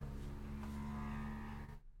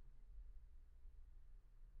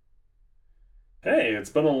Hey, it's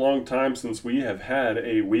been a long time since we have had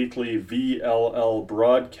a weekly VLL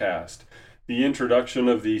broadcast. The introduction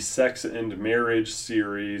of the Sex and Marriage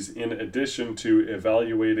series, in addition to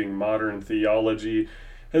evaluating modern theology,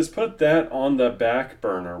 has put that on the back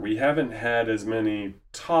burner. We haven't had as many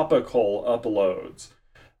topical uploads.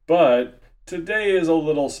 But today is a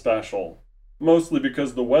little special, mostly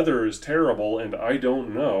because the weather is terrible and I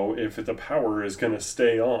don't know if the power is going to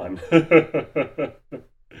stay on.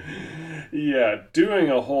 Yeah, doing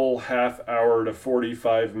a whole half hour to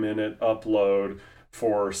 45-minute upload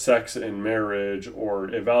for sex and marriage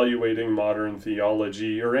or evaluating modern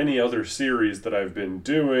theology or any other series that I've been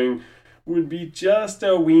doing would be just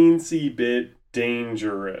a weensy bit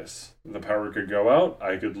dangerous. The power could go out,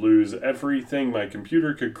 I could lose everything, my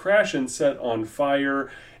computer could crash and set on fire,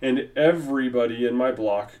 and everybody in my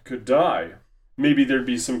block could die. Maybe there'd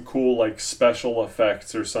be some cool, like, special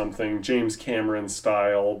effects or something, James Cameron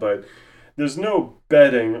style, but there's no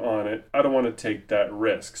betting on it. I don't want to take that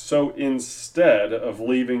risk. So instead of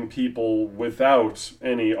leaving people without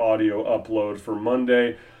any audio upload for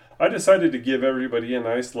Monday, I decided to give everybody a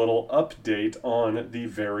nice little update on the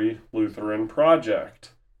Very Lutheran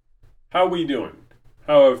Project. How we doing?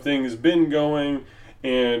 How have things been going?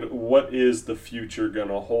 And what is the future going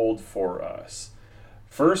to hold for us?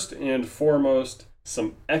 First and foremost,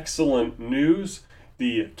 some excellent news.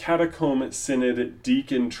 The Catacomb Synod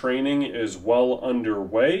Deacon training is well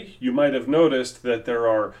underway. You might have noticed that there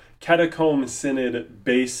are Catacomb Synod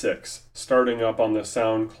Basics starting up on the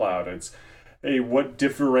SoundCloud. It's what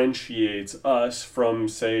differentiates us from,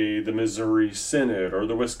 say, the Missouri Synod or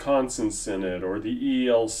the Wisconsin Synod or the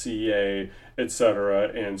ELCA, etc.,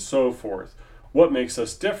 and so forth. What makes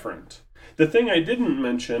us different? The thing I didn't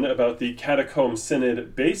mention about the Catacomb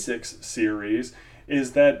Synod Basics series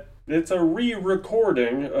is that it's a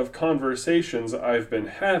re-recording of conversations I've been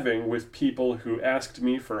having with people who asked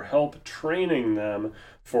me for help training them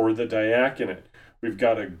for the diaconate. We've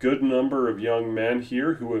got a good number of young men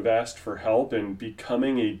here who have asked for help in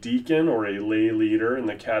becoming a deacon or a lay leader in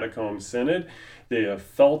the Catacomb Synod. They have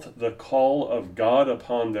felt the call of God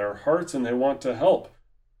upon their hearts and they want to help.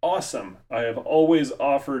 Awesome. I have always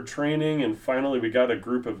offered training, and finally we got a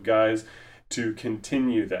group of guys to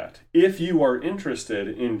continue that. If you are interested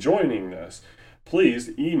in joining this, please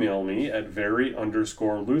email me at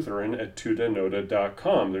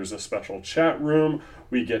very_Lutheran@tutanota.com. There's a special chat room.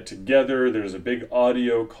 We get together. There's a big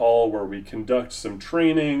audio call where we conduct some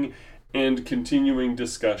training and continuing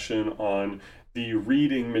discussion on the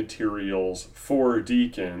reading materials for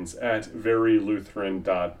deacons at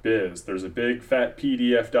verylutheran.biz. There's a big fat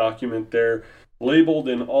PDF document there labeled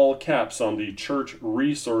in all caps on the church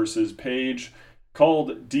resources page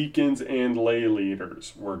called Deacons and Lay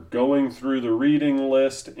Leaders. We're going through the reading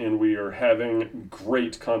list and we are having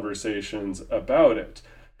great conversations about it.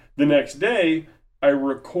 The next day, I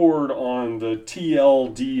record on the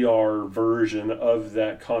TLDR version of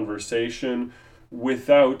that conversation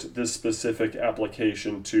without the specific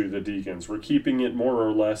application to the deacons. We're keeping it more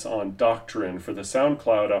or less on doctrine for the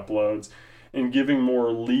SoundCloud uploads and giving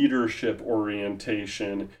more leadership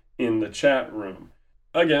orientation in the chat room.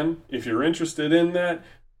 Again, if you're interested in that,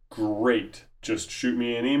 great. Just shoot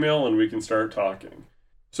me an email and we can start talking.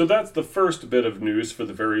 So that's the first bit of news for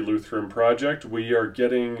the Very Lutheran Project. We are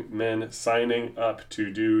getting men signing up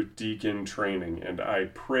to do deacon training, and I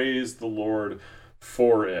praise the Lord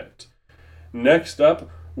for it. Next up,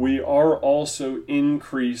 we are also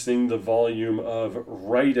increasing the volume of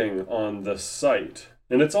writing on the site.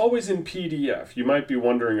 And it's always in PDF. You might be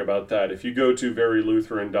wondering about that. If you go to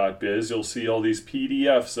verylutheran.biz, you'll see all these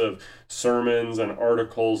PDFs of sermons and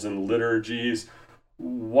articles and liturgies.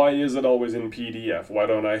 Why is it always in PDF? Why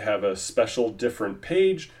don't I have a special different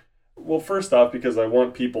page? Well, first off, because I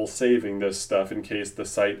want people saving this stuff in case the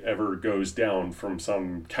site ever goes down from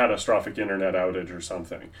some catastrophic internet outage or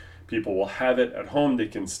something. People will have it at home, they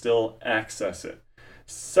can still access it.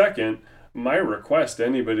 Second, my request to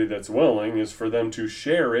anybody that's willing is for them to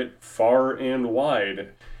share it far and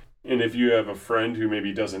wide. And if you have a friend who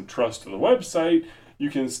maybe doesn't trust the website, you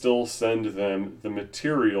can still send them the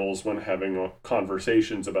materials when having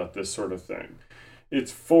conversations about this sort of thing.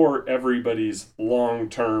 It's for everybody's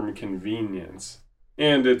long-term convenience.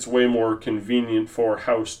 And it's way more convenient for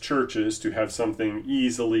house churches to have something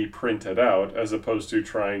easily printed out as opposed to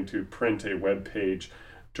trying to print a web page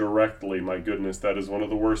directly. My goodness, that is one of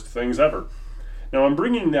the worst things ever. Now, I'm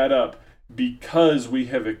bringing that up because we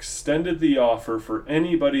have extended the offer for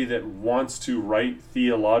anybody that wants to write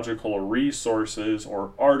theological resources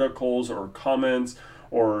or articles or comments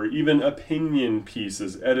or even opinion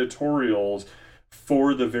pieces, editorials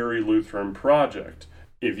for the Very Lutheran Project.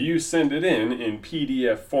 If you send it in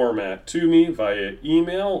PDF format to me via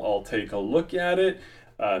email, I'll take a look at it.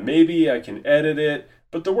 Maybe I can edit it.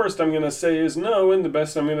 But the worst I'm going to say is no, and the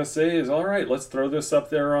best I'm going to say is, all right, let's throw this up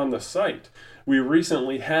there on the site. We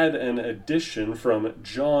recently had an edition from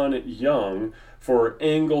John Young for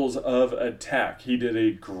Angles of Attack. He did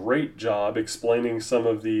a great job explaining some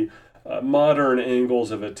of the modern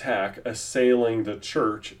angles of attack assailing the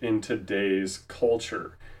church in today's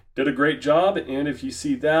culture. Did a great job, and if you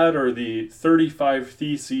see that or the 35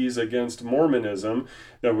 Theses Against Mormonism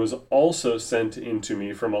that was also sent in to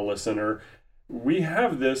me from a listener, we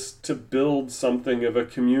have this to build something of a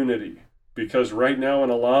community. Because right now in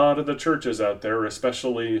a lot of the churches out there,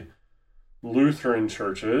 especially Lutheran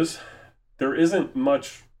churches, there isn't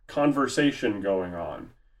much conversation going on.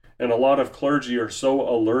 And a lot of clergy are so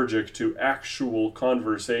allergic to actual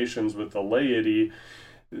conversations with the laity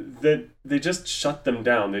that they just shut them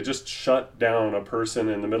down. They just shut down a person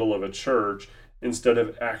in the middle of a church instead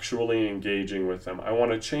of actually engaging with them. I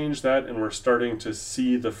want to change that, and we're starting to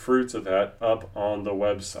see the fruits of that up on the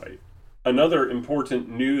website. Another important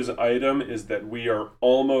news item is that we are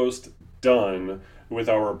almost done with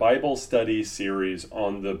our Bible study series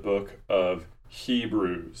on the book of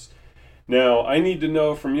Hebrews. Now, I need to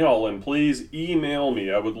know from y'all, and please email me.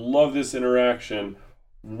 I would love this interaction.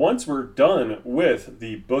 Once we're done with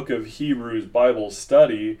the book of Hebrews Bible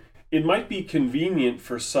study, it might be convenient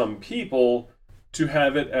for some people to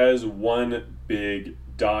have it as one big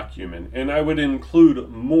document, and I would include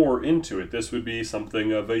more into it. This would be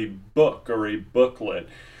something of a book or a booklet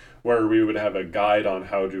where we would have a guide on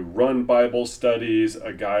how to run Bible studies,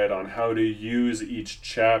 a guide on how to use each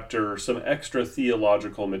chapter, some extra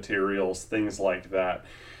theological materials, things like that.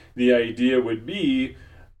 The idea would be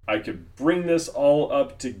I could bring this all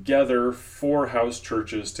up together for house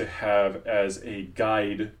churches to have as a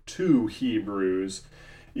guide to Hebrews,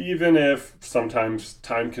 even if sometimes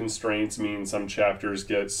time constraints mean some chapters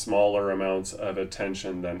get smaller amounts of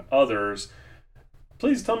attention than others.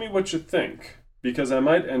 Please tell me what you think, because I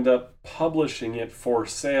might end up publishing it for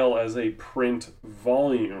sale as a print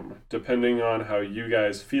volume, depending on how you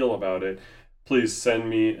guys feel about it. Please send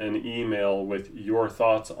me an email with your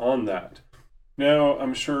thoughts on that. Now,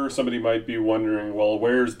 I'm sure somebody might be wondering, well,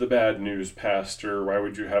 where's the bad news, Pastor? Why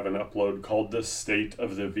would you have an upload called The State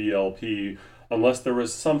of the VLP unless there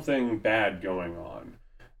was something bad going on?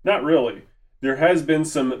 Not really. There has been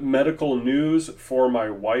some medical news for my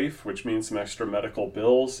wife, which means some extra medical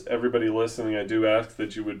bills. Everybody listening, I do ask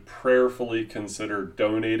that you would prayerfully consider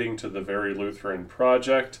donating to the Very Lutheran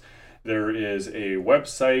Project. There is a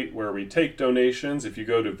website where we take donations. If you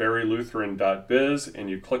go to verylutheran.biz and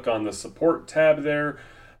you click on the support tab there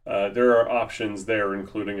are options there,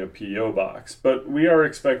 including a P.O. box. But we are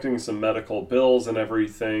expecting some medical bills and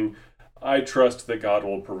everything. I trust that God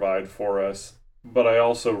will provide for us, but I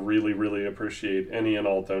also really, really appreciate any and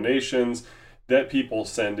all donations that people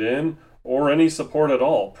send in, or any support at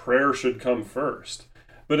all. Prayer should come first.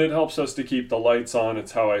 But it helps us to keep the lights on.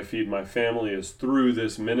 It's how I feed my family, is through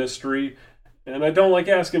this ministry. And I don't like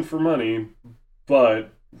asking for money,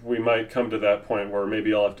 but we might come to that point where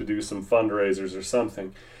maybe I'll have to do some fundraisers or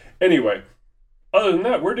something. Anyway, other than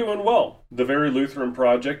that, we're doing well. The Very Lutheran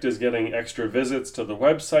Project is getting extra visits to the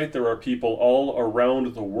website. There are people all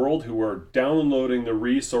around the world who are downloading the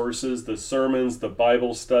resources, the sermons, the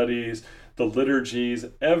Bible studies, the liturgies,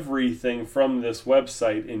 everything from this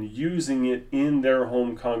website, and using it in their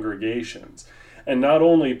home congregations. And not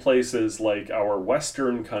only places like our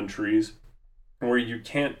Western countries, where you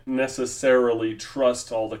can't necessarily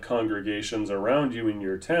trust all the congregations around you in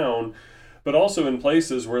your town, but also in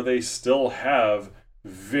places where they still have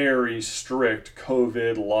very strict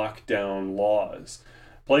COVID lockdown laws.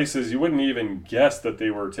 Places you wouldn't even guess that they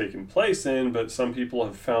were taking place in, but some people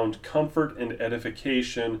have found comfort and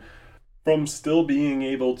edification from still being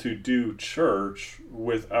able to do church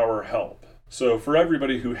with our help. So for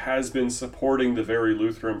everybody who has been supporting the Very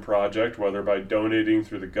Lutheran Project, whether by donating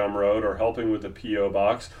through the Gumroad or helping with the P.O.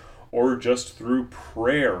 Box, or just through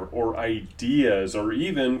prayer or ideas or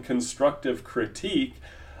even constructive critique,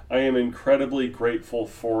 I am incredibly grateful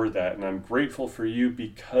for that. And I'm grateful for you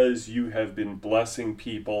because you have been blessing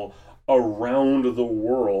people around the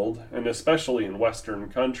world, and especially in Western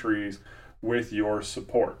countries, with your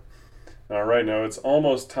support. All right, now it's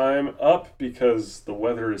almost time up because the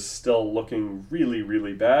weather is still looking really,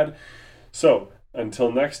 really bad. So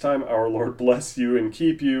until next time, our Lord bless you and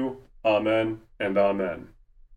keep you. Amen and amen.